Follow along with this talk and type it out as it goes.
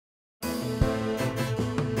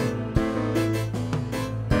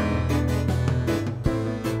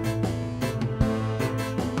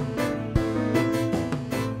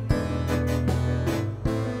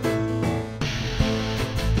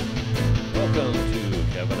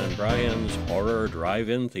Kevin and Brian's Horror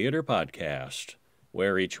Drive-In Theater Podcast,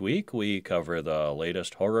 where each week we cover the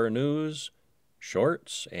latest horror news,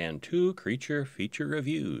 shorts, and 2 creature feature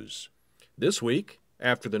reviews. This week,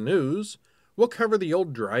 after the news, we'll cover the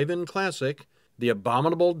old drive-in classic, The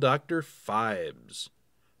Abominable Dr. Phibes,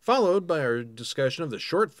 followed by our discussion of the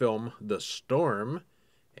short film, The Storm,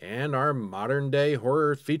 and our modern-day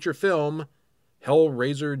horror feature film,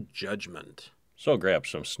 Hellraiser Judgment. So grab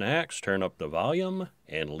some snacks, turn up the volume,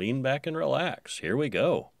 and lean back and relax. Here we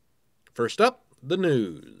go. First up, the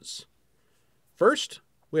news. First,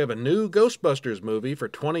 we have a new Ghostbusters movie for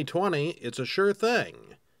 2020. It's a sure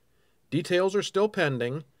thing. Details are still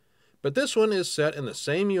pending, but this one is set in the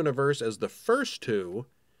same universe as the first 2,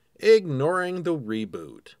 ignoring the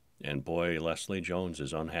reboot. And boy, Leslie Jones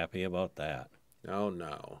is unhappy about that. Oh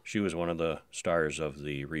no. She was one of the stars of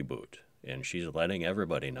the reboot, and she's letting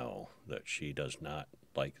everybody know that she does not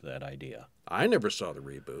like that idea. I never saw the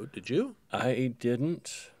reboot. Did you? I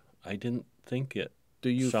didn't think it. Do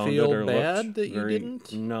you sounded feel or bad that you very,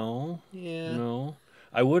 didn't? No. Yeah. No.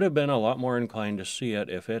 I would have been a lot more inclined to see it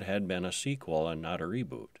if it had been a sequel and not a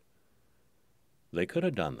reboot. They could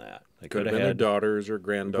have done that. They Could have been their daughters or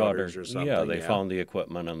granddaughters or something. Yeah, they found the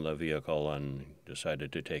equipment in the vehicle and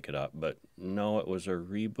decided to take it up. But no, it was a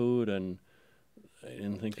reboot, and I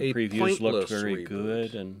didn't think the previews looked very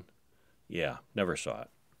good. And yeah, never saw it.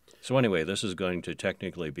 So anyway, this is going to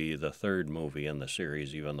technically be the 3rd movie in the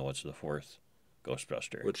series, even though it's the 4th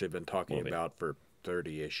Ghostbuster. Which they've been talking movie. about for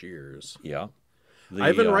 30-ish years. Yeah.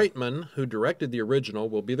 Ivan Reitman, who directed the original,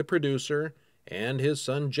 will be the producer, and his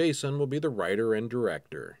son Jason will be the writer and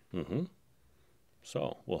director. Mm-hmm.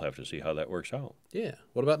 So we'll have to see how that works out. Yeah.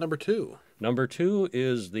 What about number 2? Number 2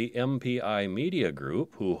 is the MPI Media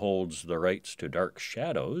Group, who holds the rights to Dark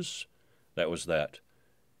Shadows. That was that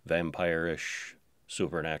vampire-ish,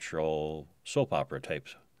 supernatural soap opera type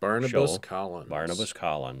Barnabas show. Collins. Barnabas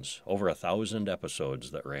Collins. Over 1,000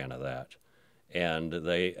 episodes that ran of that. And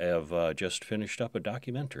they have just finished up a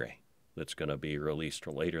documentary that's going to be released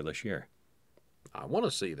later this year. I want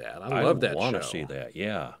to see that. I love that show. I want to see that,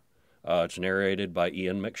 yeah. It's narrated by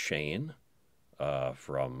Ian McShane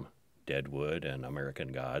from Deadwood and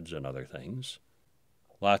American Gods and other things.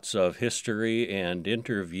 Lots of history and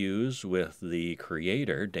interviews with the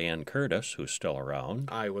creator, Dan Curtis, who's still around.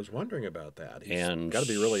 I was wondering about that. He's and got to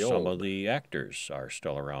be really old. Some of the actors are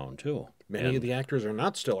still around, too. Many of the actors are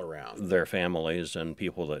not still around. Their families and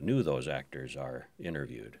people that knew those actors are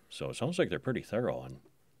interviewed. So it sounds like they're pretty thorough and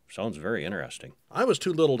sounds very interesting. I was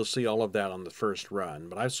too little to see all of that on the first run,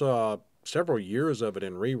 but I saw several years of it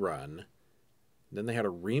in rerun. Then they had a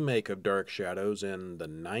remake of Dark Shadows in the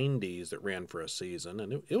 90s that ran for a season,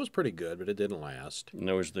 and it was pretty good, but it didn't last. And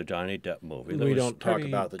there was the Johnny Depp movie. We don't talk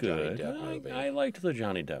about the Johnny Depp movie. I liked the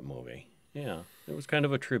Johnny Depp movie. Yeah, it was kind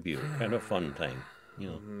of a tribute, kind of a fun thing.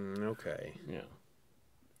 You know. Okay. Yeah.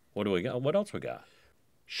 What do we got? What else we got?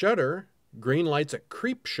 Shudder greenlights a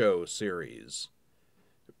Creep Show series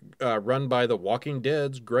run by The Walking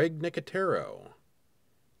Dead's Greg Nicotero.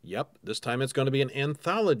 Yep, this time it's going to be an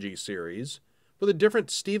anthology series with a different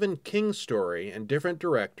Stephen King story and different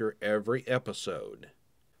director every episode.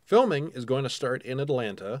 Filming is going to start in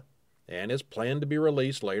Atlanta and is planned to be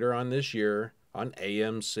released later on this year on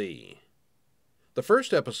AMC. The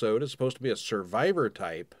first episode is supposed to be a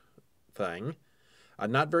Survivor-type thing, a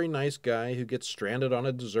not very nice guy who gets stranded on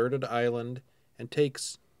a deserted island and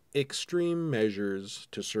takes extreme measures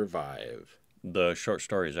to survive. The short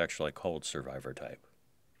story is actually called Survivor Type.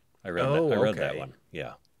 I read that one.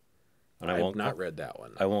 Yeah. And I've not read that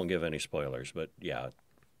one. I won't give any spoilers, but yeah,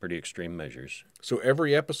 pretty extreme measures. So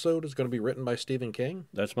every episode is going to be written by Stephen King?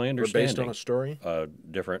 That's my understanding. Or based on a story? A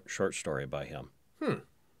different short story by him.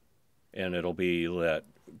 And it'll be that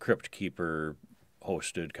Crypt Keeper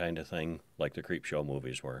hosted kind of thing, like the Creep Show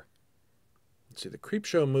movies were. See, the Creep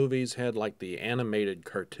Show movies had like the animated,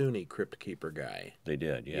 cartoony Crypt Keeper guy. They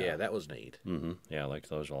did, yeah. Yeah, that was neat. Mm-hmm. Yeah, I liked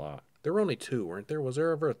those a lot. There were only 2, weren't there? Was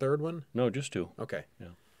there ever a 3rd one? No, just 2. Okay.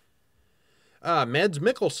 Yeah. Mads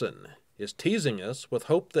Mikkelsen is teasing us with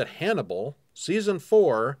hope that Hannibal, Season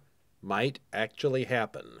 4, might actually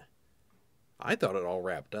happen. I thought it all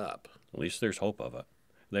wrapped up. At least there's hope of it.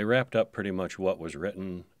 They wrapped up pretty much what was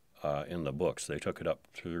written in the books. They took it up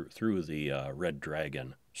through the Red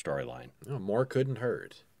Dragon storyline. Oh, more couldn't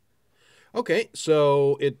hurt. Okay,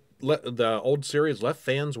 so the old series left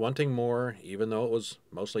fans wanting more, even though it was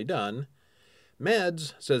mostly done.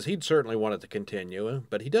 Mads says he'd certainly want it to continue,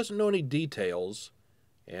 but he doesn't know any details,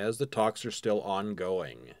 as the talks are still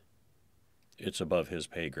ongoing. It's above his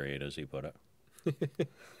pay grade, as he put it.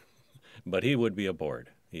 But he would be aboard.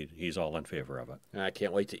 He's all in favor of it. I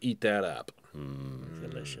can't wait to eat that up.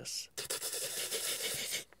 Delicious.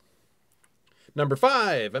 Number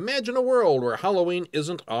 5, imagine a world where Halloween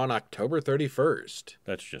isn't on October 31st.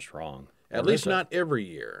 That's just wrong. At least not every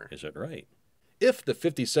year. Is it right? If the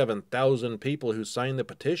 57,000 people who signed the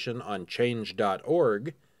petition on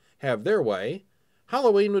change.org have their way,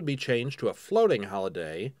 Halloween would be changed to a floating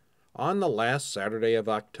holiday on the last Saturday of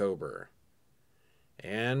October.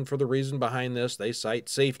 And for the reason behind this, they cite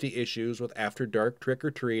safety issues with after-dark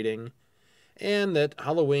trick-or-treating, and that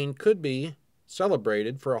Halloween could be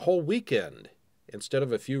celebrated for a whole weekend instead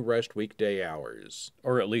of a few rushed weekday hours.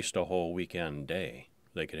 Or at least a whole weekend day.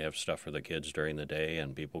 They could have stuff for the kids during the day,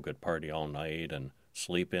 and people could party all night and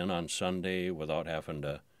sleep in on Sunday without having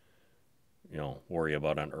to, worry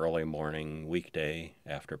about an early morning weekday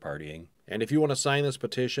after partying. And if you want to sign this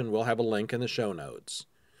petition, we'll have a link in the show notes.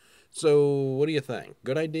 So, what do you think?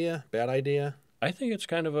 Good idea? Bad idea? I think it's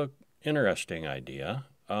kind of an interesting idea,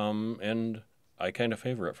 and I kind of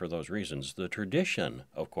favor it for those reasons. The tradition,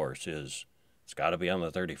 of course, is it's got to be on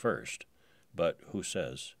the 31st, but who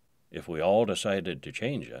says? If we all decided to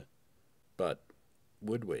change it. But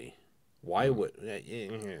would we? Why would...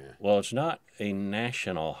 Well, it's not a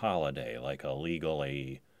national holiday, like a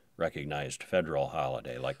legally recognized federal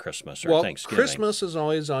holiday, like Christmas or Thanksgiving. Christmas is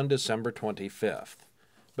always on December 25th.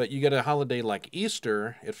 But you get a holiday like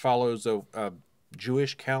Easter, it follows a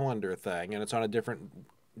Jewish calendar thing, and it's on a different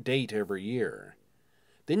date every year.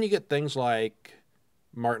 Then you get things like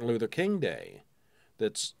Martin Luther King Day.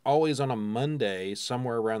 That's always on a Monday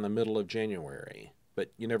somewhere around the middle of January,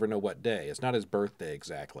 but you never know what day. It's not his birthday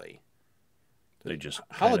exactly. They just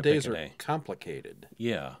holidays are complicated.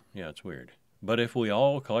 Yeah, it's weird. But if we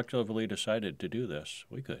all collectively decided to do this,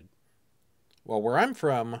 we could. Well, where I'm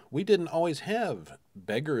from, we didn't always have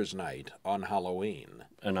Beggar's Night on Halloween.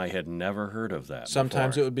 And I had never heard of that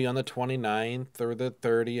Sometimes before. It would be on the 29th or the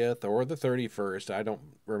 30th or the 31st. I don't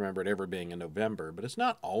remember it ever being in November, but it's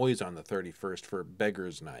not always on the 31st for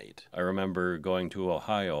Beggar's Night. I remember going to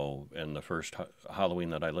Ohio and the first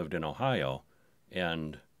Halloween that I lived in Ohio,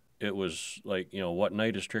 and it was like, what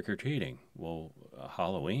night is trick-or-treating? Well,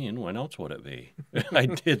 Halloween, when else would it be? I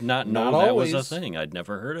did not know that was a thing. I'd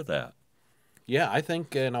never heard of that. Yeah, I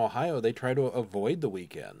think in Ohio they try to avoid the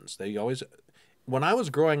weekends. They always, when I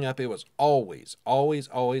was growing up, it was always,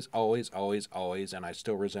 and I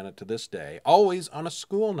still resent it to this day, always on a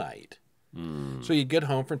school night. So you'd get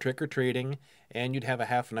home from trick-or-treating, and you'd have a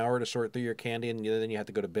half an hour to sort through your candy, and then you have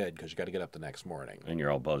to go to bed because you got to get up the next morning. And you're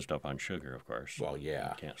all buzzed up on sugar, of course. Well,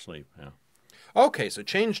 yeah. You can't sleep, yeah. Okay, so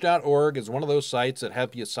change.org is one of those sites that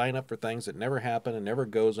have you sign up for things that never happen and never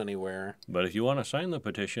goes anywhere. But if you want to sign the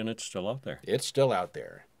petition, it's still out there. It's still out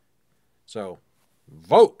there. So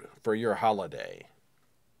vote for your holiday.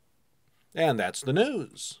 And that's the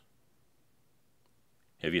news.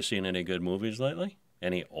 Have you seen any good movies lately?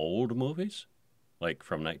 Any old movies? Like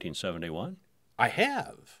from 1971? I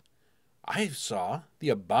have. I saw The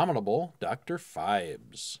Abominable Dr.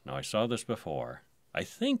 Phibes. Now, I saw this before. I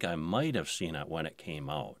think I might have seen it when it came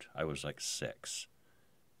out. I was like 6.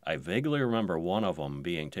 I vaguely remember one of them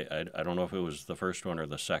being... I don't know if it was the first one or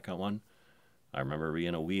the second one. I remember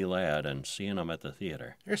being a wee lad and seeing them at the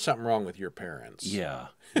theater. There's something wrong with your parents. Yeah.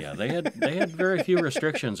 They had very few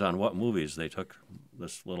restrictions on what movies they took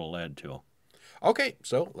this little lad to. Okay,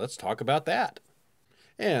 so let's talk about that.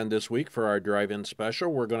 And this week for our drive-in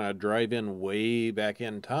special, we're going to drive in way back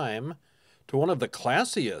in time to one of the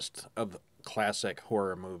classiest of classic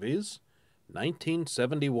horror movies,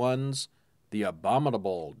 1971's The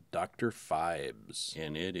Abominable Dr. Phibes.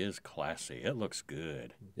 And it is classy. It looks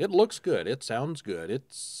good. It looks good. It sounds good.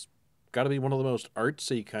 It's got to be one of the most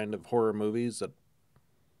artsy kind of horror movies that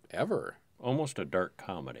ever. Almost a dark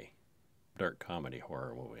comedy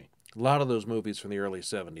horror movie. A lot of those movies from the early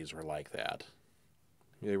 70s were like that.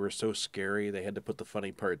 They were so scary, they had to put the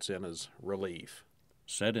funny parts in as relief.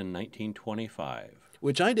 Set in 1925.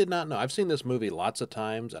 Which I did not know. I've seen this movie lots of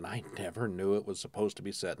times, and I never knew it was supposed to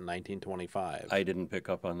be set in 1925. I didn't pick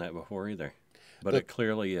up on that before either, but it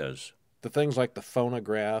clearly is. The things like the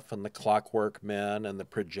phonograph and the Clockwork Men and the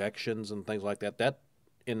projections and things like that,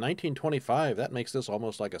 in 1925, that makes this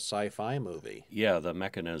almost like a sci-fi movie. Yeah, the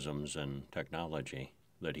mechanisms and technology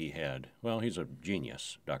that he had. Well, he's a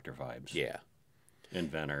genius, Dr. Phibes. Yeah.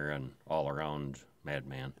 Inventor and all-around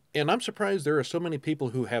madman. And I'm surprised there are so many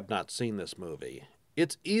people who have not seen this movie.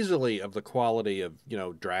 It's easily of the quality of,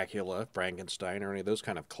 Dracula, Frankenstein, or any of those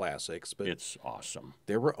kind of classics, but it's awesome.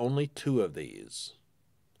 There were only 2 of these.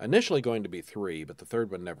 Initially going to be 3, but the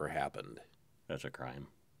third one never happened. That's a crime.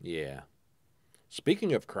 Yeah.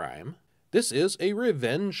 Speaking of crime, this is a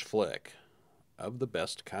revenge flick of the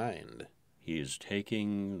best kind. He's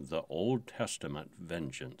taking the Old Testament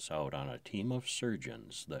vengeance out on a team of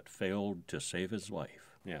surgeons that failed to save his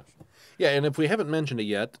life. Yes. Yeah, and if we haven't mentioned it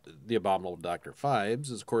yet, the abominable Dr.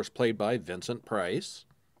 Phibes is, of course, played by Vincent Price,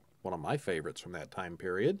 one of my favorites from that time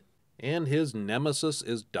period. And his nemesis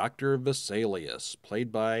is Dr. Vesalius,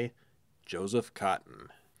 played by Joseph Cotton.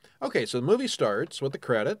 Okay, so the movie starts with the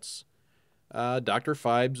credits. Dr.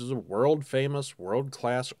 Phibes is a world-famous,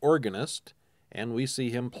 world-class organist, and we see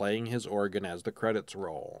him playing his organ as the credits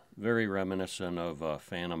roll. Very reminiscent of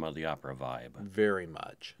Phantom of the Opera vibe. Very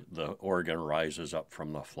much. The organ rises up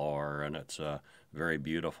from the floor, and it's a very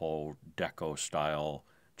beautiful deco-style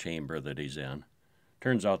chamber that he's in.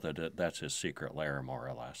 Turns out that that's his secret lair, more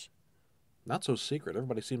or less. Not so secret.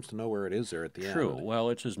 Everybody seems to know where it is there at the end. True. Well,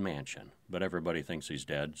 it's his mansion, but everybody thinks he's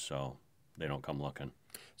dead, so they don't come looking.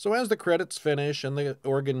 So as the credits finish and the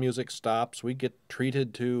organ music stops, we get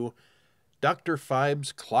treated to Dr.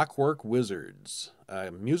 Phibes' Clockwork Wizards, a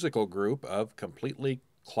musical group of completely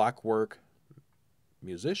clockwork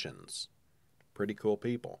musicians. Pretty cool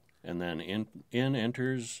people. And then in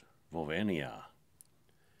enters Volvania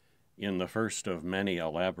in the first of many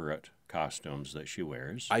elaborate costumes that she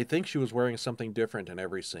wears. I think she was wearing something different in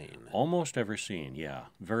every scene. Almost every scene, yeah.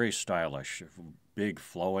 Very stylish. Big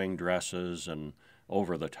flowing dresses and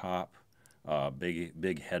over-the-top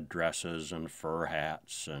big headdresses and fur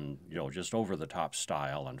hats and, just over-the-top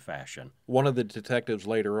style and fashion. One of the detectives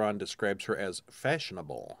later on describes her as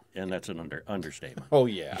fashionable. And that's an understatement. Oh,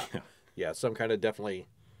 yeah. Yeah, some kind of definitely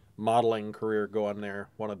modeling career going there.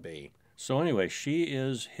 Want to be. So anyway, she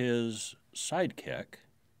is his sidekick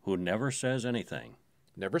who never says anything.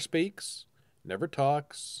 Never speaks, never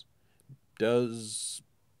talks, does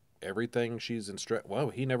everything she's Well,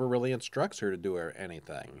 he never really instructs her to do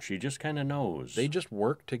anything. She just kind of knows. They just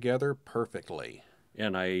work together perfectly.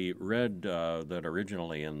 And I read that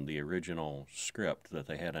originally in the original script that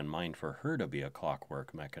they had in mind for her to be a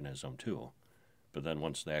clockwork mechanism too. But then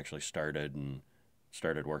once they actually started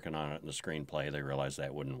working on it in the screenplay, they realized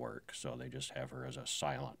that wouldn't work. So they just have her as a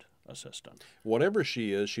silent assistant. Whatever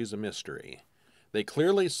she is, she's a mystery. They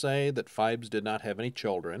clearly say that Phibes did not have any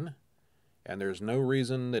children, and there's no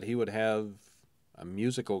reason that he would have a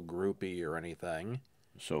musical groupie or anything.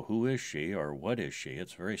 So who is she, or what is she?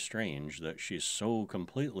 It's very strange that she's so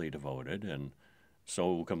completely devoted and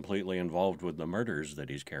so completely involved with the murders that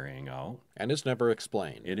he's carrying out. And it's never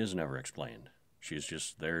explained. It is never explained. She's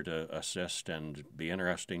just there to assist and be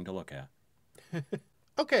interesting to look at.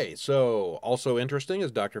 Okay, so also interesting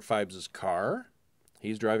is Dr. Phibes' car.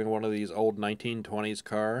 He's driving one of these old 1920s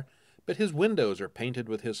car, but his windows are painted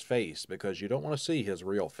with his face because you don't want to see his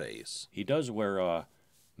real face. He does wear a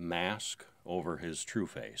mask over his true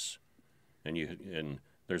face. And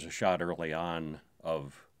there's a shot early on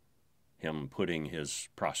of him putting his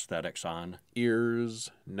prosthetics on.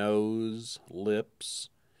 Ears, nose, lips.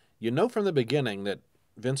 You know from the beginning that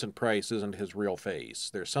Vincent Price isn't his real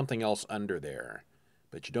face. There's something else under there.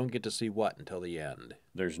 But you don't get to see what until the end.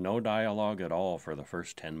 There's no dialogue at all for the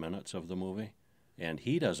first 10 minutes of the movie. And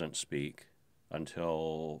he doesn't speak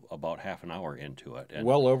until about half an hour into it. And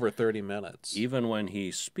well over 30 minutes. Even when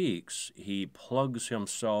he speaks, he plugs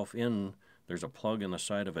himself in. There's a plug in the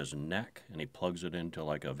side of his neck, and he plugs it into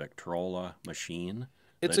like a Victrola machine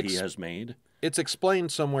that he has made. It's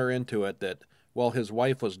explained somewhere into it that while his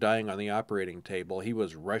wife was dying on the operating table, he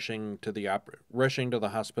was rushing to the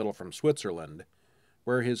hospital from Switzerland,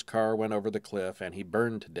 where his car went over the cliff and he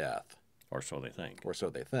burned to death. Or so they think. Or so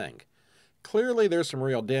they think. Clearly there's some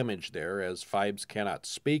real damage there, as Phibes cannot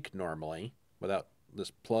speak normally without this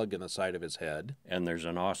plug in the side of his head. And there's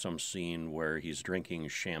an awesome scene where he's drinking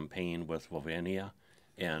champagne with Volvania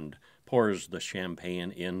and pours the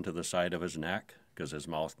champagne into the side of his neck because his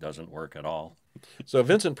mouth doesn't work at all. So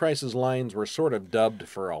Vincent Price's lines were sort of dubbed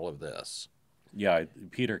for all of this. Yeah,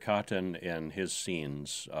 Peter Cotton and his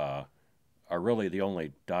scenes are really the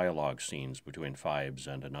only dialogue scenes between Phibes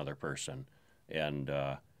and another person. And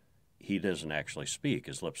he doesn't actually speak.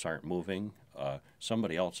 His lips aren't moving.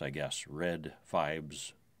 Somebody else, I guess, read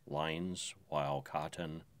Phibes' lines while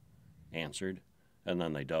Cotton answered, and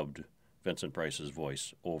then they dubbed Vincent Price's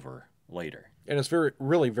voice over later. And it's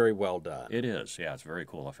really very well done. It is, yeah, it's a very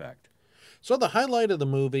cool effect. So the highlight of the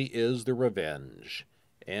movie is the revenge.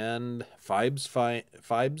 And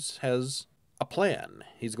Phibes has a plan.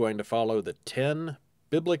 He's going to follow the 10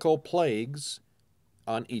 biblical plagues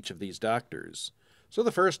on each of these doctors. So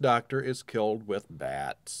the first doctor is killed with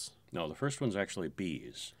bats. No, the first one's actually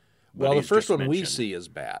bees. Well, the first one we see is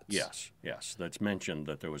bats. Yes. That's mentioned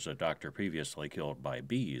that there was a doctor previously killed by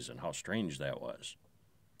bees and how strange that was.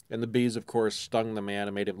 And the bees, of course, stung the man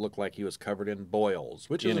and made him look like he was covered in boils,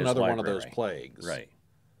 which is another one of those plagues. Right.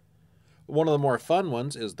 One of the more fun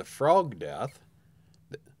ones is the frog death.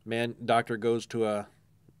 The doctor goes to a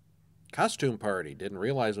costume party. Didn't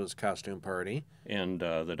realize it was a costume party. And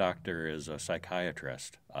the doctor is a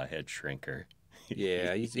psychiatrist, a head shrinker.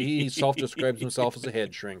 Yeah, he self-describes himself as a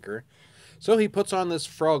head shrinker. So he puts on this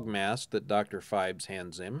frog mask that Dr. Phibes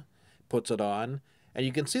hands him, puts it on, and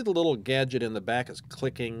you can see the little gadget in the back is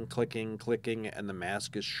clicking, clicking, clicking, and the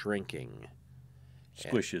mask is shrinking.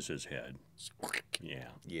 Squishes his head.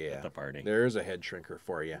 Yeah. At the party. There's a head shrinker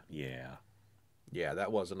for you. Yeah. Yeah,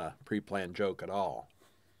 that wasn't a pre-planned joke at all.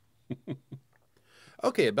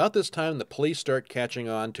 Okay, about this time, the police start catching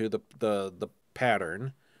on to the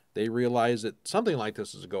pattern. They realize that something like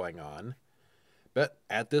this is going on. But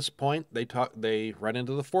at this point, they run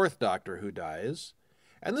into the fourth doctor who dies.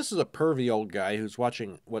 And this is a pervy old guy who's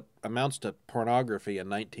watching what amounts to pornography in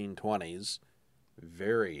 1920s.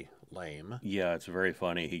 Very lame. Yeah, it's very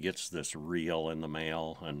funny. He gets this reel in the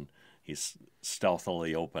mail, and he's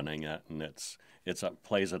stealthily opening it, and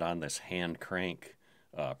plays it on this hand crank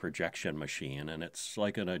projection machine, and it's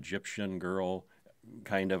like an Egyptian girl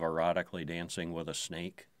kind of erotically dancing with a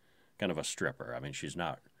snake, kind of a stripper. I mean, she's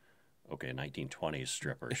not, 1920s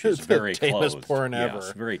stripper. She's very close. Tamest porn ever.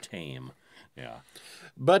 Yes, very tame. Yeah.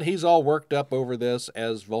 But he's all worked up over this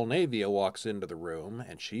as Volnavia walks into the room,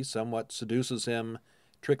 and she somewhat seduces him,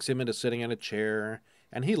 tricks him into sitting in a chair,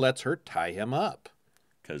 and he lets her tie him up.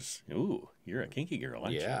 Because, you're a kinky girl,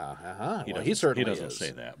 aren't you? Yeah, He certainly doesn't is.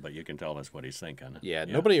 say that, but you can tell that's what he's thinking. Yeah,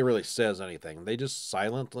 nobody really says anything. He just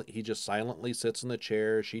silently sits in the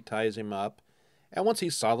chair, she ties him up, and once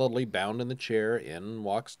he's solidly bound in the chair, in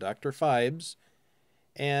walks Dr. Phibes,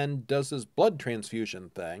 and does this blood transfusion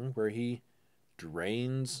thing where he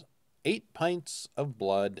drains 8 pints of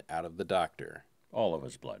blood out of the doctor. All of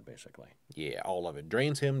his blood, basically. Yeah, all of it.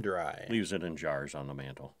 Drains him dry. Leaves it in jars on the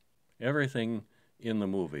mantle. Everything in the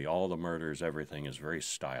movie, all the murders, everything is very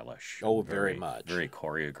stylish. Oh, very much. Very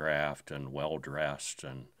choreographed and well-dressed.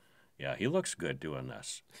 And, yeah, he looks good doing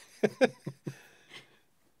this.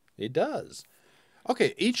 He does.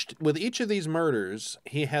 Okay, with each of these murders,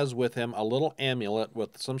 he has with him a little amulet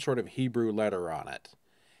with some sort of Hebrew letter on it.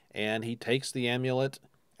 And he takes the amulet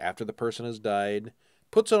after the person has died,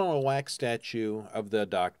 puts it on a wax statue of the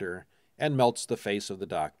doctor, and melts the face of the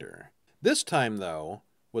doctor. This time, though,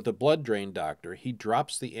 with the blood-drained doctor, he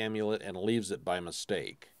drops the amulet and leaves it by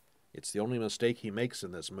mistake. It's the only mistake he makes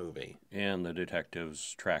in this movie. And the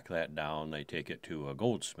detectives track that down. They take it to a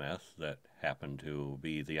goldsmith that happened to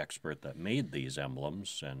be the expert that made these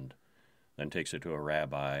emblems, and then takes it to a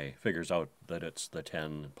rabbi, figures out that it's the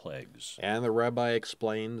 10 plagues. And the rabbi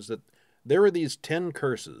explains that there are these 10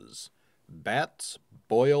 curses: bats,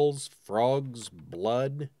 boils, frogs,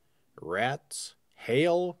 blood, rats,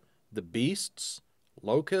 hail, the beasts,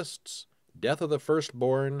 locusts, death of the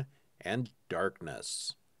firstborn, and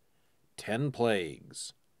darkness. 10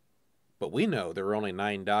 plagues. But we know there are only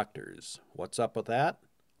 9 doctors. What's up with that?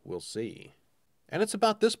 We'll see. And it's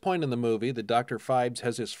about this point in the movie that Dr. Phibes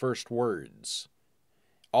has his first words.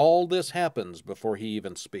 All this happens before he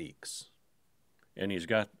even speaks. And he's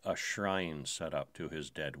got a shrine set up to his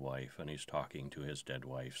dead wife, and he's talking to his dead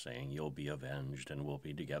wife, saying, "You'll be avenged, and we'll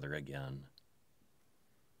be together again."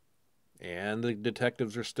 And the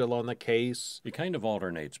detectives are still on the case. It kind of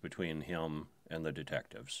alternates between him and the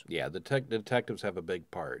detectives. Yeah, the detectives have a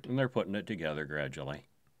big part. And they're putting it together gradually.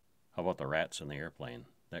 How about the rats in the airplane?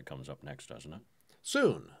 That comes up next, doesn't it?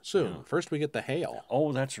 Soon. Yeah. First we get the hail.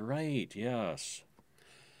 Oh, that's right, yes.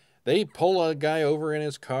 They pull a guy over in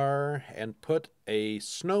his car and put a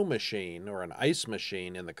snow machine or an ice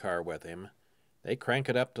machine in the car with him. They crank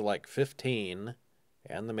it up to like 15,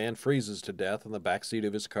 and the man freezes to death in the backseat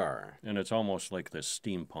of his car. And it's almost like this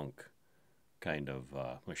steampunk kind of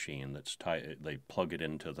machine that's they plug it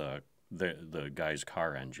into the guy's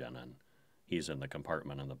car engine, and he's in the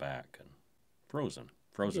compartment in the back and frozen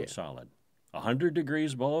solid. 100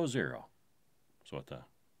 degrees below zero. That's what the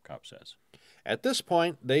cop says. At this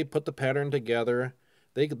point, they put the pattern together.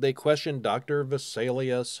 They question Dr.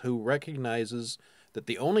 Vesalius, who recognizes that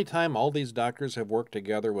the only time all these doctors have worked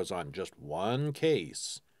together was on just one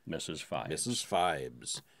case. Mrs.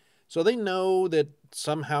 Phibes. So they know that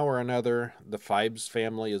somehow or another the Phibes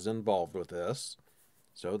family is involved with this.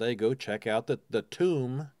 So they go check out the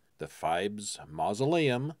tomb, the Phibes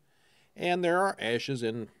mausoleum, and there are ashes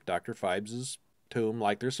in Dr. Phibes' tomb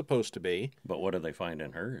like they're supposed to be. But what do they find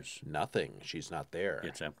in hers? Nothing. She's not there.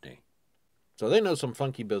 It's empty. So they know some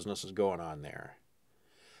funky business is going on there.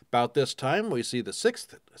 About this time, we see the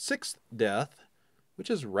sixth death, which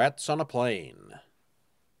is rats on a plane.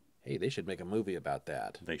 Hey, they should make a movie about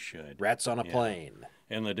that. They should. Rats on a plane.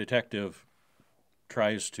 And the detective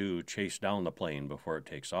tries to chase down the plane before it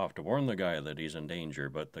takes off to warn the guy that he's in danger,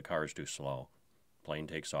 but the car's too slow. Plane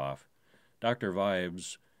takes off. Dr.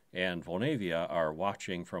 Phibes and Volnavia are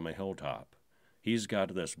watching from a hilltop. He's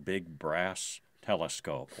got this big brass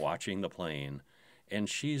telescope watching the plane, and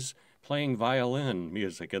she's playing violin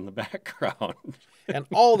music in the background. And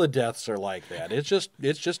all the deaths are like that. It's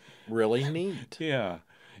just really neat. Yeah.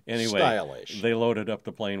 Anyway, stylish. They loaded up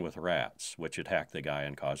the plane with rats, which attack the guy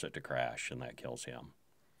and cause it to crash, and that kills him.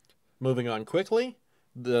 Moving on quickly,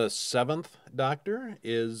 the 7th Doctor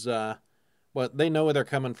is, they know they're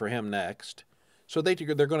coming for him next. So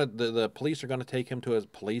the police are gonna take him to a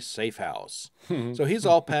police safe house. So he's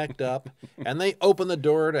all packed up, and they open the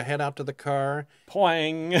door to head out to the car.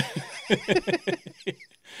 Poing!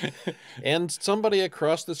 And somebody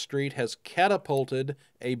across the street has catapulted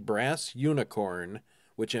a brass unicorn,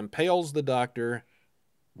 which impales the Doctor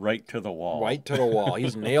right to the wall. Right to the wall.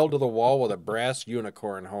 He's nailed to the wall with a brass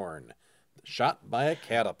unicorn horn, shot by a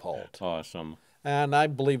catapult. Awesome. And I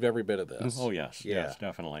believed every bit of this. Oh, yes. Yeah. Yes,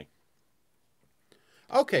 definitely.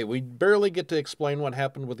 Okay, we barely get to explain what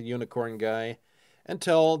happened with the unicorn guy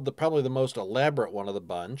until probably the most elaborate one of the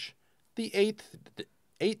bunch, the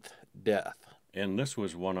eighth death. And this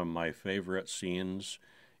was one of my favorite scenes.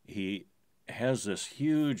 He has this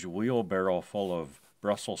huge wheelbarrow full of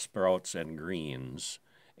Brussels sprouts and greens,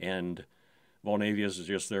 and Volnavia's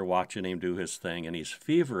just there watching him do his thing, and he's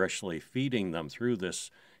feverishly feeding them through this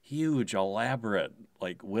huge, elaborate,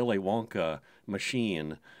 like Willy Wonka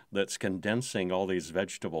machine that's condensing all these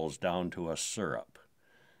vegetables down to a syrup.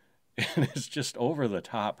 And it's just over the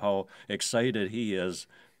top how excited he is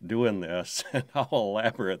doing this and how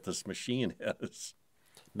elaborate this machine is.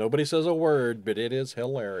 Nobody says a word, but it is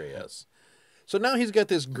hilarious. So now he's got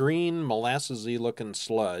this green molassesy looking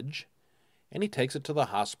sludge, and he takes it to the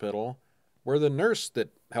hospital where the nurse that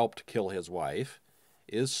helped kill his wife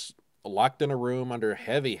is locked in a room under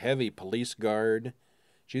heavy, heavy police guard.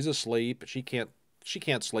 She's asleep. She can't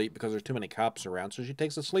sleep because there's too many cops around, so she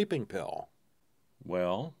takes a sleeping pill.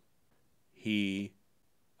 Well,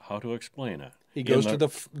 how to explain it? He goes to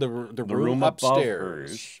the room upstairs, above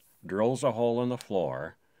hers, drills a hole in the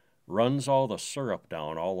floor, runs all the syrup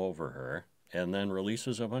down all over her, and then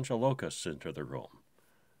releases a bunch of locusts into the room.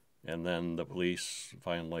 And then the police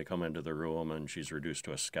finally come into the room, and she's reduced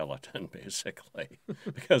to a skeleton, basically,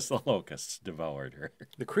 because the locusts devoured her.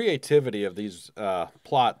 The creativity of these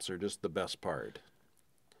plots are just the best part.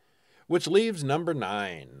 Which leaves number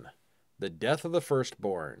 9, the death of the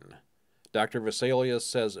firstborn. Dr. Vesalius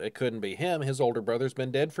says it couldn't be him. His older brother's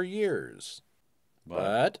been dead for years.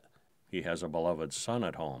 But he has a beloved son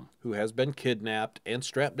at home, who has been kidnapped and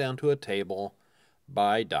strapped down to a table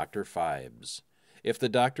by Dr. Phibes. If the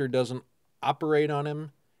doctor doesn't operate on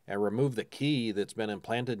him and remove the key that's been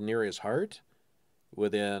implanted near his heart,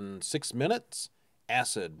 within 6 minutes,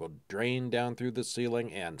 acid will drain down through the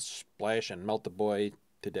ceiling and splash and melt the boy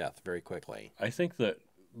to death very quickly. I think that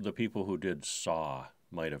the people who did Saw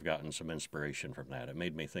might have gotten some inspiration from that. It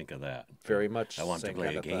made me think of that. Very much. I want to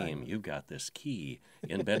play a game. You've got this key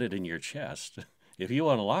embedded in your chest. If you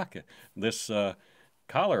unlock this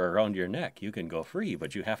collar around your neck, you can go free,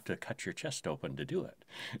 but you have to cut your chest open to do it.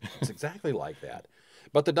 It's exactly like that.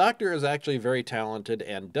 But the doctor is actually very talented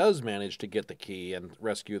and does manage to get the key and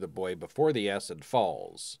rescue the boy before the acid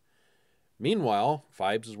falls. Meanwhile,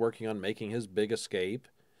 Phibes is working on making his big escape.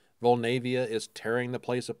 Volnavia is tearing the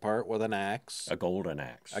place apart with an axe. A golden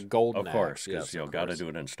axe. A golden axe. Of course, because you've got to do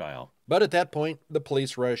it in style. But at that point, the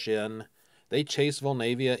police rush in. They chase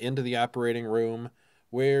Volnavia into the operating room,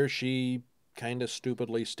 where she kind of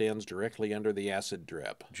stupidly stands directly under the acid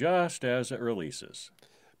drip. Just as it releases.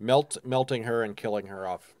 Melting her and killing her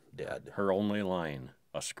off dead. Her only line,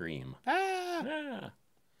 a scream. Ah! Ah.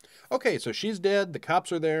 Okay, so she's dead. The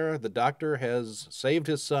cops are there. The doctor has saved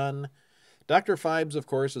his son. Dr. Phibes, of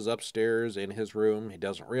course, is upstairs in his room. He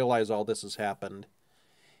doesn't realize all this has happened.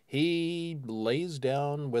 He lays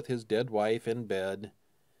down with his dead wife in bed,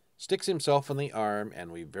 sticks himself in the arm,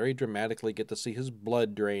 and we very dramatically get to see his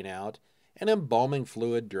blood drain out and embalming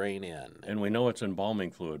fluid drain in. And we know it's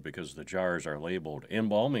embalming fluid because the jars are labeled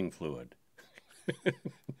embalming fluid.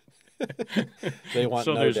 They want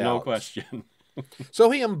so no there's doubt. No question. So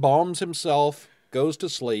he embalms himself, goes to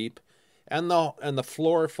sleep, and the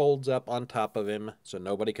floor folds up on top of him so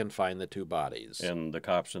nobody can find the two bodies. And the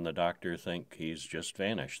cops and the doctor think he's just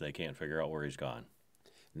vanished. They can't figure out where he's gone.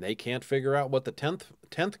 And they can't figure out what the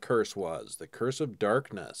 10th curse was, the curse of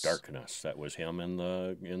darkness. Darkness. That was him in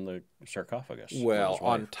the sarcophagus. Well,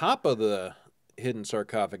 on top of the hidden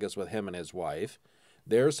sarcophagus with him and his wife,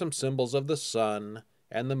 There's some symbols of the sun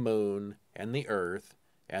and the moon and the earth,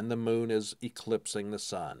 and the moon is eclipsing the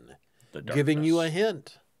sun, giving you a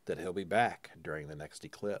hint that he'll be back during the next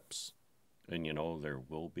eclipse. And, you know, there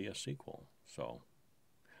will be a sequel. So,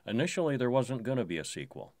 initially, there wasn't going to be a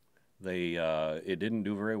sequel. It didn't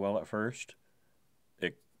do very well at first.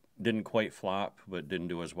 It didn't quite flop, but didn't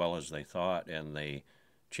do as well as they thought, and they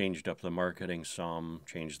changed up the marketing some,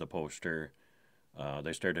 changed the poster.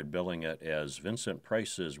 They started billing it as Vincent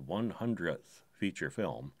Price's 100th feature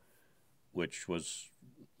film, which was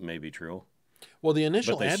maybe true. Well, the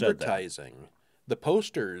initial advertising, the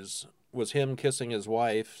posters, was him kissing his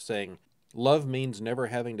wife, saying, "Love means never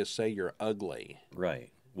having to say you're ugly."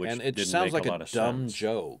 Right. Which and it didn't sounds make like a a dumb sense.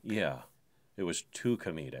 joke. Yeah. It was too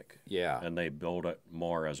comedic. Yeah. And they billed it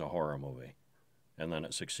more as a horror movie. And then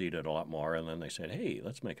it succeeded a lot more, and then they said, hey,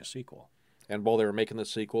 let's make a sequel. And while they were making the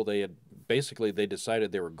sequel, they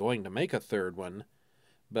decided they were going to make a third one,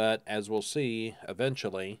 but as we'll see,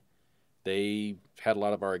 eventually, they had a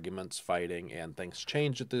lot of arguments, fighting, and things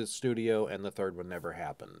changed at the studio, and the third one never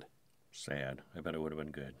happened. Sad. I bet it would have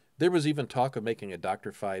been good. There was even talk of making a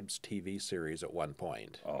Dr. Phibes TV series at one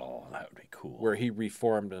point. Oh, that would be cool. Where he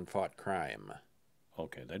reformed and fought crime.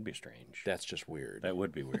 Okay, that'd be strange. That's just weird. That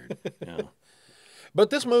would be weird, yeah. But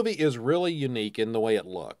this movie is really unique in the way it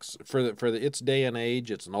looks. For its day and age,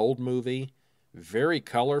 it's an old movie. Very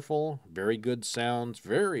colorful, very good sounds,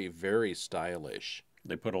 very, very stylish.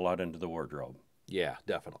 They put a lot into the wardrobe. Yeah,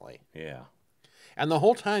 definitely. Yeah. And the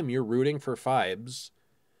whole time you're rooting for Phibes,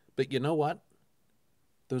 but you know what?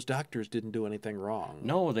 Those doctors didn't do anything wrong.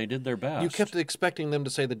 No, they did their best. You kept expecting them to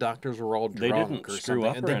say the doctors were all drunk they didn't or screw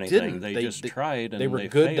something. up or anything. They just tried, and they were they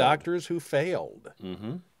good failed. doctors who failed.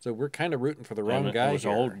 Mm-hmm. So we're kind of rooting for the wrong guy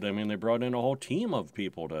here. They brought in a whole team of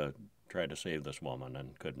people to try to save this woman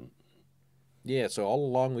and couldn't. Yeah, so all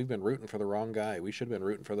along we've been rooting for the wrong guy. We should have been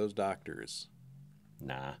rooting for those doctors.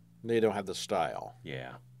 Nah. They don't have the style.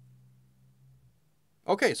 Yeah.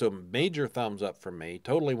 Okay, so major thumbs up from me.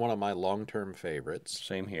 Totally one of my long-term favorites.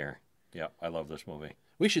 Same here. Yeah, I love this movie.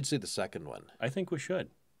 We should see the second one. I think we should.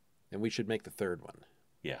 And we should make the third one.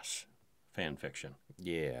 Yes. Fan fiction.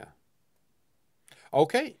 Yeah.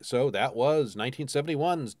 Okay, so that was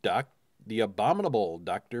 1971's The Abominable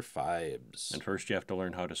Dr. Phibes. And first you have to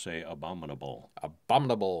learn how to say abominable.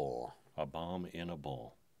 Abominable. A bomb in a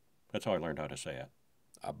bowl. That's how I learned how to say it.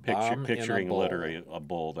 in Picturing a bowl. literally a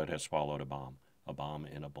bull that has swallowed a bomb. A bomb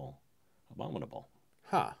in a bowl. Abominable.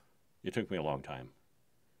 Huh. It took me a long time.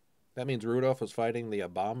 That means Rudolph was fighting the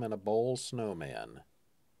abominable snowman.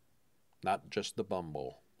 Not just the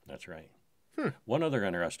Bumble. That's right. One other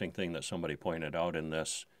interesting thing that somebody pointed out in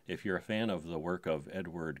this, if you're a fan of the work of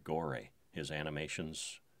Edward Gorey, his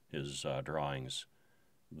animations, his drawings,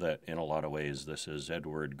 that in a lot of ways this is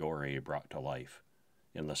Edward Gorey brought to life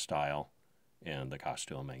in the style and the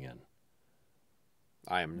costuming. And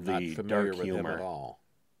I am not familiar with him at all.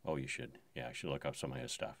 Oh, you should. Yeah, you should look up some of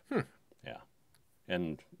his stuff. Yeah.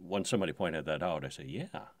 And when somebody pointed that out, I said,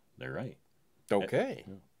 yeah, they're right. Okay.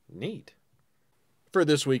 Neat. For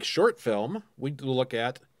this week's short film, we look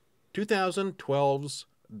at 2012's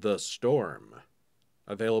The Storm,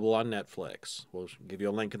 available on Netflix. We'll give you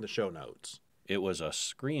a link in the show notes. It was a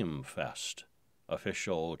Scream Fest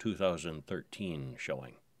official 2013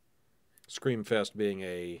 showing. Scream Fest being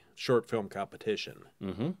a short film competition.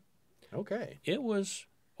 Mm-hmm. Okay. It was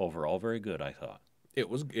overall very good, I thought. It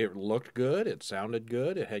looked good. It sounded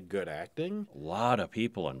good. It had good acting. A lot of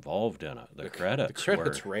people involved in it. The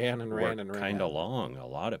credits ran and ran. Kind of long. A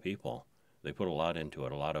lot of people. They put a lot into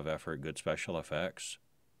it. A lot of effort. Good special effects.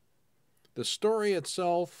 The story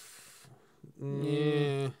itself,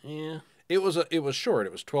 yeah. It was short.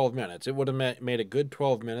 It was 12 minutes. It would have made a good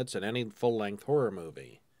 12 minutes in any full-length horror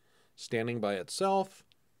movie. Standing by itself,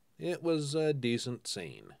 it was a decent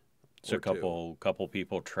scene. It's a couple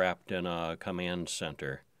people trapped in a command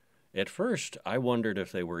center. At first, I wondered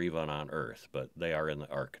if they were even on Earth, but they are in the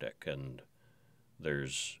Arctic, and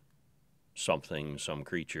there's some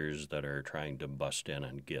creatures that are trying to bust in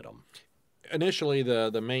and get them. Initially,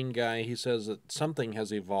 the main guy, he says that something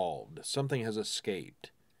has evolved, something has escaped,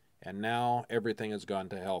 and now everything has gone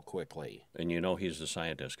to hell quickly. And you know he's a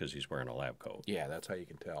scientist because he's wearing a lab coat. Yeah, that's how you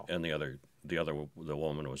can tell. And the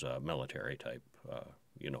woman was a military type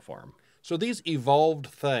uniform. So these evolved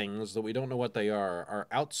things that we don't know what they are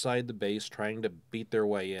outside the base trying to beat their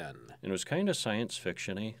way in. And it was kind of science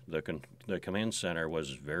fiction-y. The command center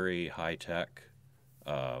was very high-tech.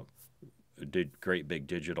 Did great big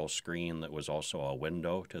digital screen that was also a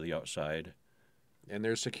window to the outside. And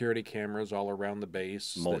there's security cameras all around the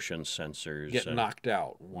base. Motion sensors. Get knocked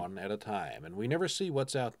out one at a time. And we never see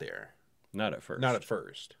what's out there. Not at first. Not at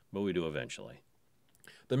first. But we do eventually.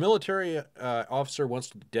 The military officer wants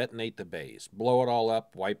to detonate the base, blow it all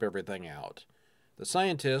up, wipe everything out. The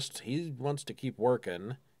scientist, he wants to keep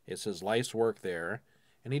working. It's his life's work there,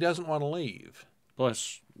 and he doesn't want to leave.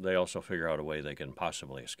 Plus, they also figure out a way they can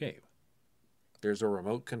possibly escape. There's a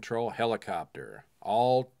remote control helicopter,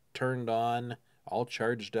 all turned on, all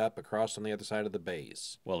charged up across on the other side of the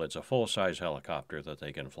base. Well, it's a full-size helicopter that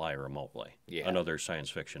they can fly remotely. Yeah. Another science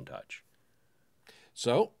fiction touch.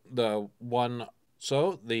 So the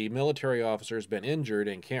military officer's been injured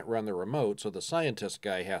and can't run the remote, so the scientist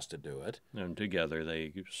guy has to do it. And together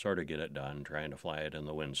they sort of get it done, trying to fly it in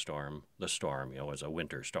the windstorm. The storm, is a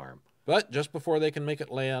winter storm. But just before they can make it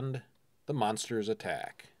land, the monsters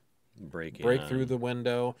attack. Break through the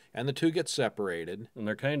window, and the two get separated. And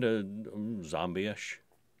they're kind of zombie-ish.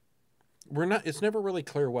 It's never really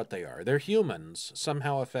clear what they are. They're humans,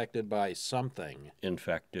 somehow affected by something.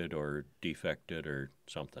 Infected or defected or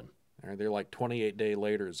something. Or they're like 28-day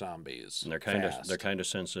later zombies. And they're kind of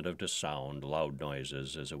sensitive to sound. Loud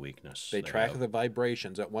noises is a weakness. They track the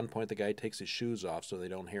vibrations. At one point, the guy takes his shoes off so they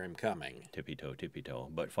don't hear him coming. Tippy-toe, tippy-toe.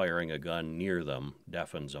 But firing a gun near them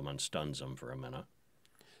deafens them and stuns them for a minute.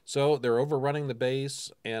 So they're overrunning the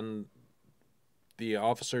base, and the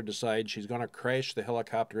officer decides she's going to crash the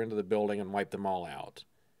helicopter into the building and wipe them all out.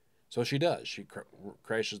 So she does. She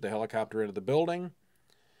crashes the helicopter into the building.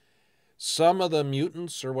 Some of the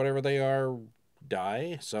mutants, or whatever they are,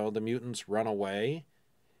 die, so the mutants run away,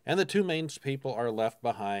 and the two main people are left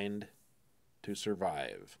behind to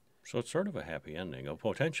survive. So it's sort of a happy ending, a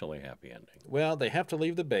potentially happy ending. Well, they have to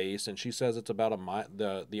leave the base, and she says it's about a mile.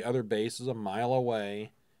 The other base is a mile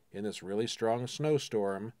away in this really strong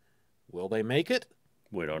snowstorm. Will they make it?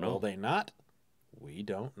 We don't know. Will they not? We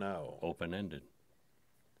don't know. Open-ended.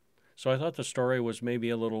 So I thought the story was maybe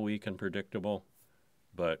a little weak and predictable,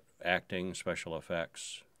 but acting, special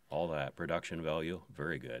effects, all that, production value,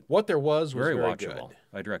 very good. What there was very watchable. Good.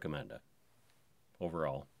 I'd recommend it.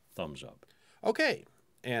 Overall, thumbs up. Okay,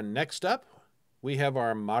 and next up, we have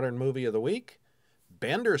our modern movie of the week,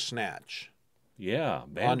 Bandersnatch. Yeah,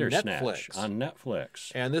 Bandersnatch on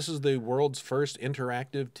Netflix. And this is the world's first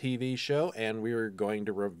interactive TV show, and we are going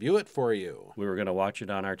to review it for you. We were going to watch it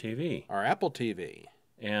on our TV. Our Apple TV.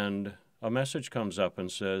 And a message comes up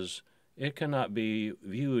and says, it cannot be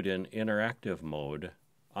viewed in interactive mode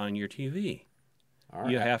on your TV.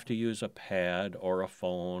 You have to use a pad or a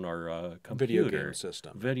phone or a computer.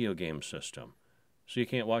 Video game system. So you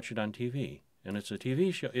can't watch it on TV. And it's a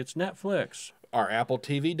TV show. It's Netflix. Our Apple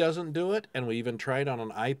TV doesn't do it, and we even tried on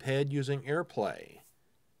an iPad using AirPlay,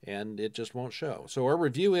 and it just won't show. So our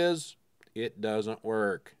review is, it doesn't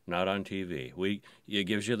work. Not on TV. It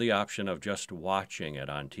gives you the option of just watching it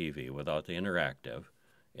on TV without the interactive,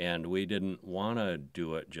 and we didn't want to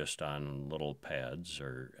do it just on little pads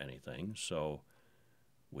or anything, so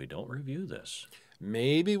we don't review this.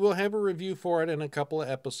 Maybe we'll have a review for it in a couple of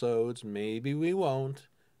episodes. Maybe we won't.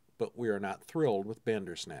 But we are not thrilled with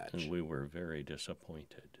Bandersnatch. And we were very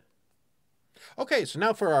disappointed. Okay, so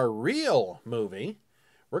now for our real movie,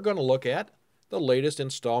 we're going to look at the latest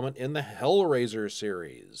installment in the Hellraiser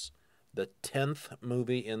series, the 10th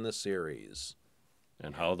movie in the series.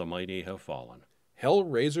 And how the mighty have fallen.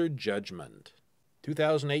 Hellraiser Judgment.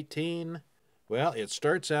 2018. Well, it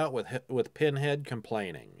starts out with Pinhead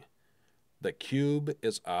complaining. The cube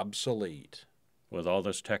is obsolete. With all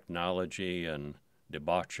this technology and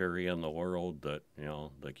debauchery in the world that,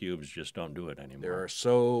 the cubes just don't do it anymore. There are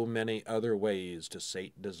so many other ways to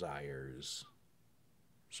sate desires.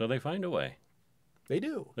 So they find a way. They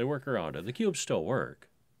do. They work around it. The cubes still work.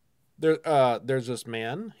 There's this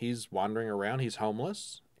man. He's wandering around. He's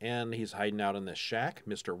homeless, and he's hiding out in this shack.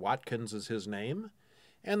 Mr. Watkins is his name.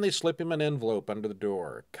 And they slip him an envelope under the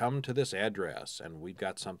door. Come to this address, and we've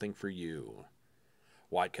got something for you.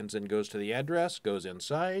 Watkins then goes to the address, goes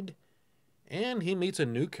inside, and he meets a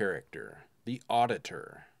new character, the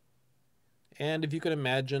Auditor. And if you can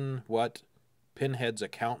imagine what Pinhead's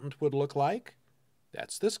accountant would look like,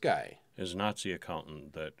 that's this guy. His Nazi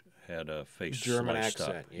accountant that had a face German sliced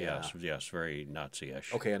accent, up. yeah. Yes, very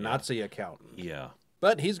Nazi-ish. Okay, Nazi accountant. Yeah.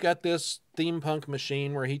 But he's got this theme punk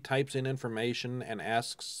machine where he types in information and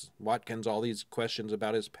asks Watkins all these questions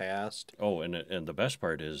about his past. Oh, and the best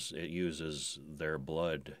part is it uses their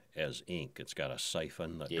blood as ink. It's got a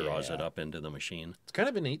siphon that draws it up into the machine. It's kind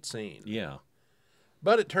of a neat scene. Yeah.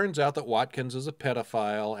 But it turns out that Watkins is a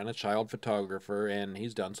pedophile and a child photographer, and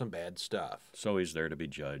he's done some bad stuff. So he's there to be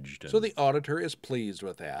judged. So the Auditor is pleased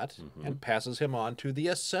with that and passes him on to the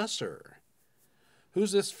Assessor,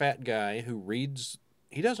 who's this fat guy who reads...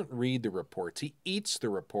 He doesn't read the reports. He eats the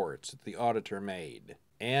reports that the Auditor made.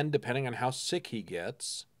 And depending on how sick he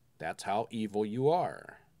gets, that's how evil you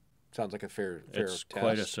are. Sounds like a fair It's test.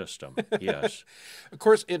 quite a system, yes. Of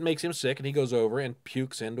course, it makes him sick, and he goes over and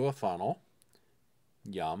pukes into a funnel.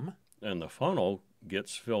 Yum. And the funnel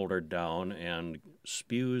gets filtered down and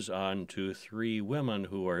spews onto 3 women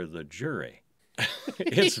who are the jury.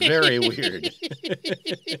 It's very weird.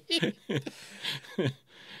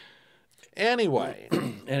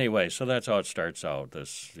 Anyway, so that's how it starts out.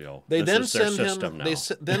 This, they this then is their send system him. now. They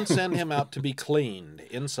then send him out to be cleaned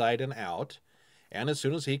inside and out. And as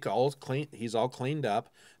soon as he's all cleaned up,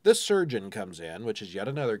 the surgeon comes in, which is yet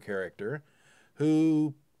another character,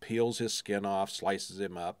 who peels his skin off, slices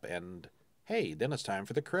him up, and hey, then it's time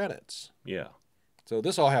for the credits. Yeah. So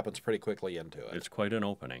this all happens pretty quickly into it. It's quite an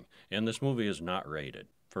opening. And this movie is not rated.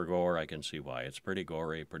 For gore, I can see why. It's pretty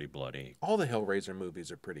gory, pretty bloody. All the Hellraiser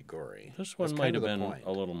movies are pretty gory. This one might have been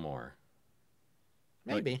a little more.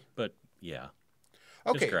 Maybe. But yeah.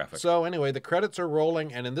 Okay, it's graphic. So anyway, the credits are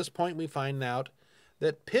rolling, and in this point we find out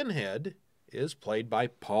that Pinhead is played by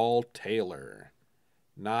Paul Taylor,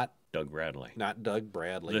 not Doug Bradley. Not Doug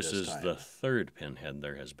Bradley this is time. The 3rd Pinhead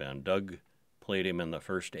there has been. Doug played him in the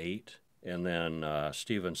first 8, and then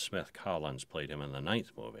Stephen Smith Collins played him in the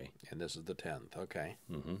 9th movie. And this is the 10th, okay.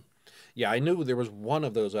 Mm-hmm. Yeah, I knew there was one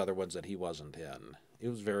of those other ones that he wasn't in. It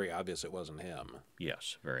was very obvious it wasn't him.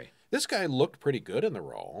 Yes, very. This guy looked pretty good in the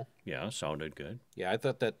role. Yeah, sounded good. Yeah, I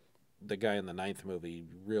thought that the guy in the 9th movie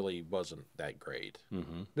really wasn't that great.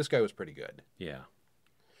 Mm-hmm. This guy was pretty good. Yeah.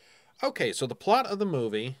 Okay, so the plot of the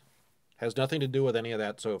movie has nothing to do with any of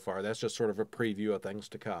that so far. That's just sort of a preview of things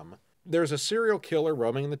to come. There's a serial killer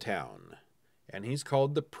roaming the town, and he's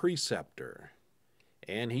called the Preceptor.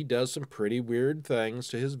 And he does some pretty weird things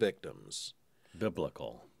to his victims.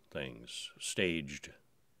 Biblical things, staged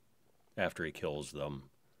after he kills them.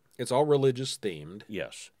 It's all religious themed.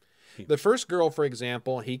 Yes. The first girl, for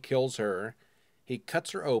example, he kills her. He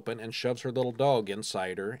cuts her open and shoves her little dog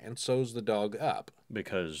inside her and sews the dog up.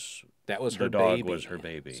 Because that was the dog was her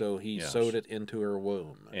baby. So he sewed it into her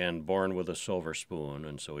womb. And born with a silver spoon,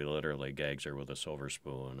 and so he literally gags her with a silver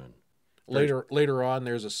spoon. And later on,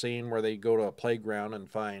 there's a scene where they go to a playground and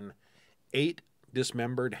find 8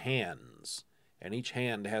 dismembered hands, and each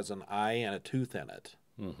hand has an eye and a tooth in it.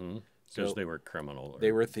 Mm-hmm. Because they were criminal.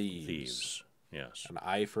 They were thieves. Yes. An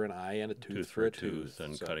eye for an eye and a tooth for a tooth.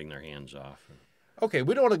 And cutting their hands off. Okay,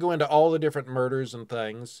 we don't want to go into all the different murders and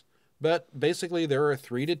things, but basically there are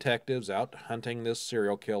 3 detectives out hunting this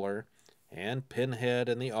serial killer, and Pinhead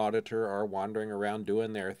and the Auditor are wandering around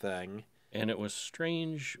doing their thing. And it was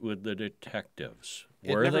strange with the detectives.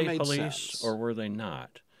 Were they police or were they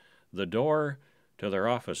not? The door to their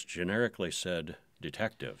office generically said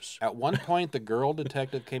detectives. At one point, the girl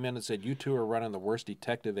detective came in and said, "You two are running the worst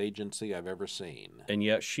detective agency I've ever seen." And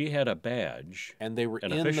yet she had a badge. And they were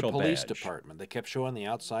in the police department. They kept showing the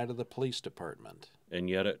outside of the police department.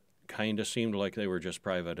 And yet it kind of seemed like they were just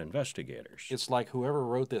private investigators. It's like whoever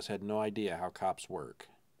wrote this had no idea how cops work.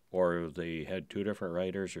 Or they had 2 different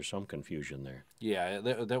writers or some confusion there. Yeah,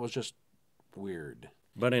 that was just weird.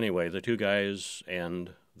 But anyway, the 2 guys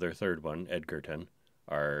and their 3rd one, Edgerton,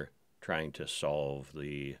 are trying to solve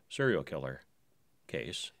the serial killer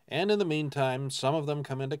case. And in the meantime, some of them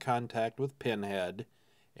come into contact with Pinhead,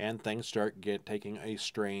 and things start taking a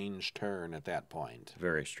strange turn at that point.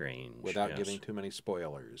 Very strange. Without giving too many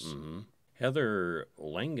spoilers. Mm-hmm. Heather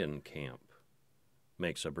Langenkamp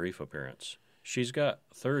makes a brief appearance. She's got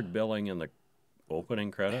 3rd billing in the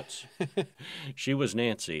opening credits. She was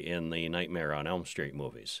Nancy in the Nightmare on Elm Street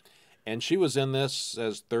movies. And she was in this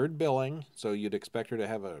as 3rd billing, so you'd expect her to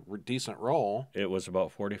have a decent role. It was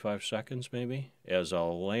about 45 seconds, maybe, as a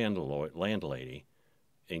landlady,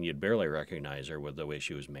 and you'd barely recognize her with the way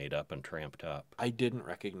she was made up and tramped up. I didn't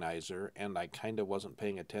recognize her, and I kind of wasn't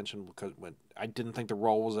paying attention because I didn't think the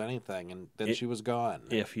role was anything, and then she was gone.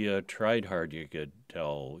 If you tried hard, you could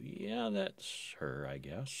tell, yeah, that's her, I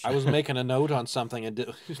guess. I was making a note on something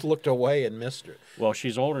and just looked away and missed her. Well,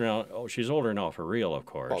 she's older now. Oh, she's older now for real, of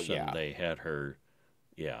course. Oh, yeah. And they had her,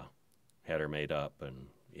 had her made up, and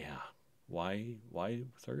why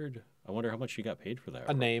 3rd? I wonder how much she got paid for that.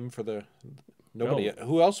 A name for the... Nobody. Oh.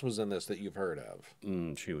 Who else was in this that you've heard of?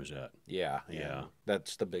 She was it. Yeah.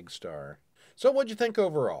 That's the big star. So what'd you think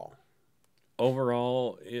overall?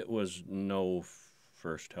 Overall, it was no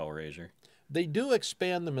first Hellraiser. They do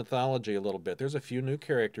expand the mythology a little bit. There's a few new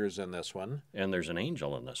characters in this one. And there's an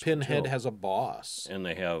angel in this Pinhead one, too. has a boss. And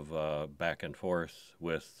they have back and forth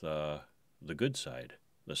with the good side,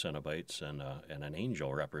 the Cenobites, and an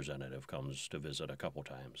angel representative comes to visit a couple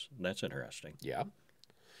times. That's interesting. Yeah.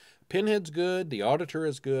 Pinhead's good. The Auditor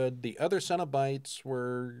is good. The other Cenobites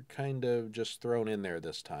were kind of just thrown in there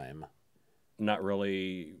this time. Not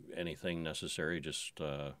really anything necessary, just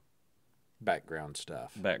background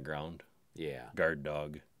stuff. Background. Yeah. Guard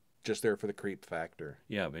dog. Just there for the creep factor.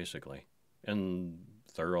 Yeah, basically. And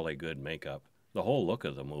thoroughly good makeup. The whole look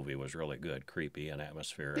of the movie was really good, creepy and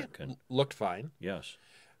atmospheric. Yeah, and looked fine. Yes.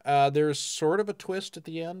 There's sort of a twist at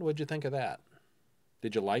the end. What'd you think of that?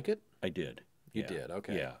 Did you like it? I did. You did,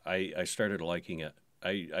 okay. Yeah, I started liking it.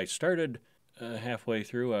 I started halfway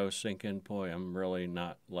through, I was thinking, boy, I'm really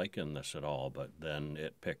not liking this at all. But then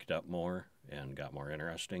it picked up more and got more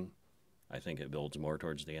interesting. I think it builds more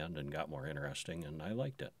towards the end and got more interesting, and I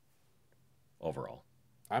liked it overall.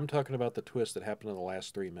 I'm talking about the twist that happened in the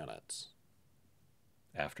last 3 minutes.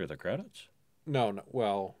 After the credits? No.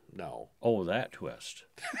 Oh, that twist.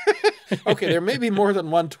 Okay, there may be more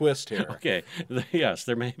than one twist here. Okay, yes,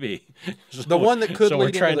 there may be. So, the one that could so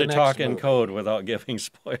lead we're trying into to the talk next in movie. code without giving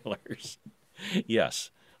spoilers.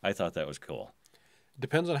 Yes, I thought that was cool.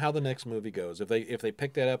 Depends on how the next movie goes. If they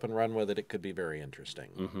pick that up and run with it, it could be very interesting.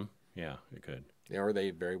 Mm-hmm. Yeah, it could. Or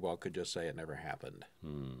they very well could just say it never happened.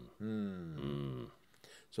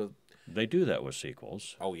 So they do that with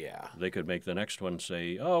sequels. Oh, yeah. They could make the next one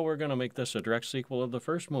say, oh, we're going to make this a direct sequel of the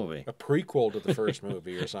first movie. A prequel to the first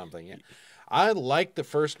movie or something. Yeah. I liked the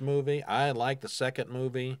first movie. I liked the second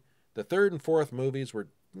movie. The third and fourth movies were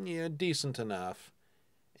decent enough.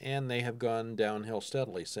 And they have gone downhill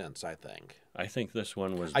steadily since, I think. I think this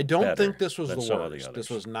one was I don't better think this was than the some of the worst. others. This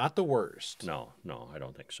was not the worst. No, I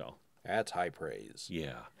don't think so. That's high praise.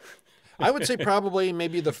 Yeah. I would say probably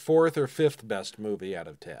maybe the fourth or fifth best movie out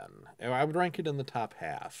of 10. I would rank it in the top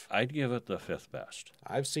half. I'd give it the fifth best.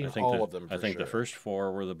 I've seen all of them for I think sure. the first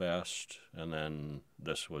four were the best, and then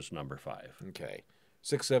this was number 5. Okay.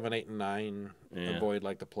 6, 7, 8, and 9, avoid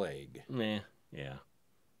like the plague. Meh, yeah.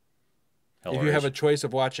 Hellraiser. If you have a choice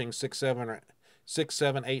of watching 6, 7,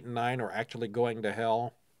 8, and 9 or actually going to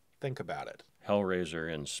hell, think about it.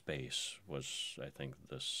 Hellraiser in space was, I think,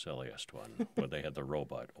 the silliest one, where they had the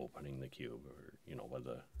robot opening the cube, or with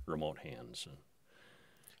the remote hands.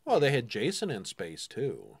 Well, they had Jason in space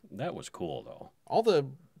too. That was cool, though. All the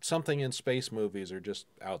something in space movies are just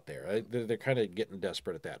out there. They're kind of getting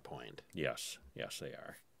desperate at that point. Yes, they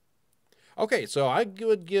are. Okay, so I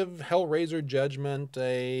would give Hellraiser Judgment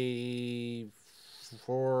a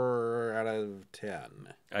 4 out of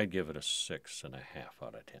 10. I'd give it a 6.5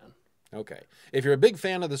 out of 10. Okay. If you're a big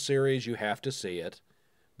fan of the series, you have to see it,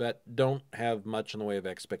 but don't have much in the way of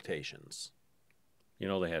expectations.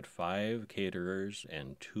 They had 5 caterers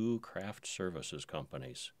and 2 craft services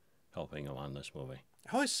companies helping them on this movie.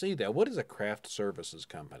 I always see that. What is a craft services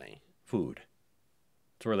company? Food.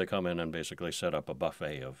 It's where they come in and basically set up a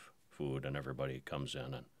buffet of food, and everybody comes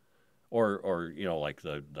in, and or like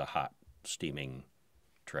the hot steaming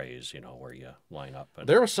trays, where you line up. And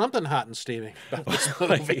there was something hot and steaming about this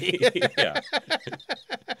movie. Yeah.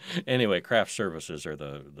 Anyway, craft services are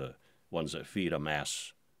the ones that feed a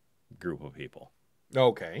mass group of people.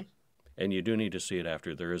 Okay. And you do need to see it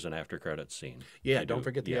after. There is an after credits scene. Yeah, don't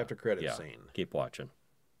forget the after credits scene. Keep watching.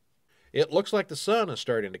 It looks like the sun is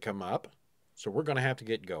starting to come up, so we're going to have to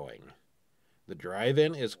get going. The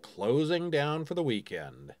drive-in is closing down for the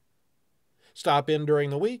weekend. Stop in during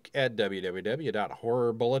the week at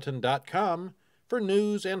www.horrorbulletin.com for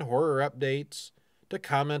news and horror updates, to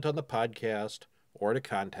comment on the podcast, or to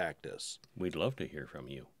contact us. We'd love to hear from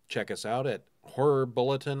you. Check us out at Horror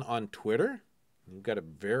Bulletin on Twitter. We've got a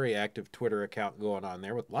very active Twitter account going on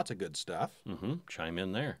there with lots of good stuff. Chime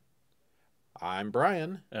in there. I'm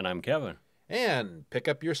Brian. And I'm Kevin. And pick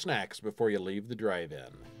up your snacks before you leave the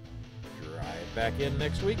drive-in. Drive back in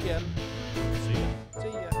next weekend. See ya. See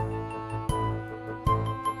ya.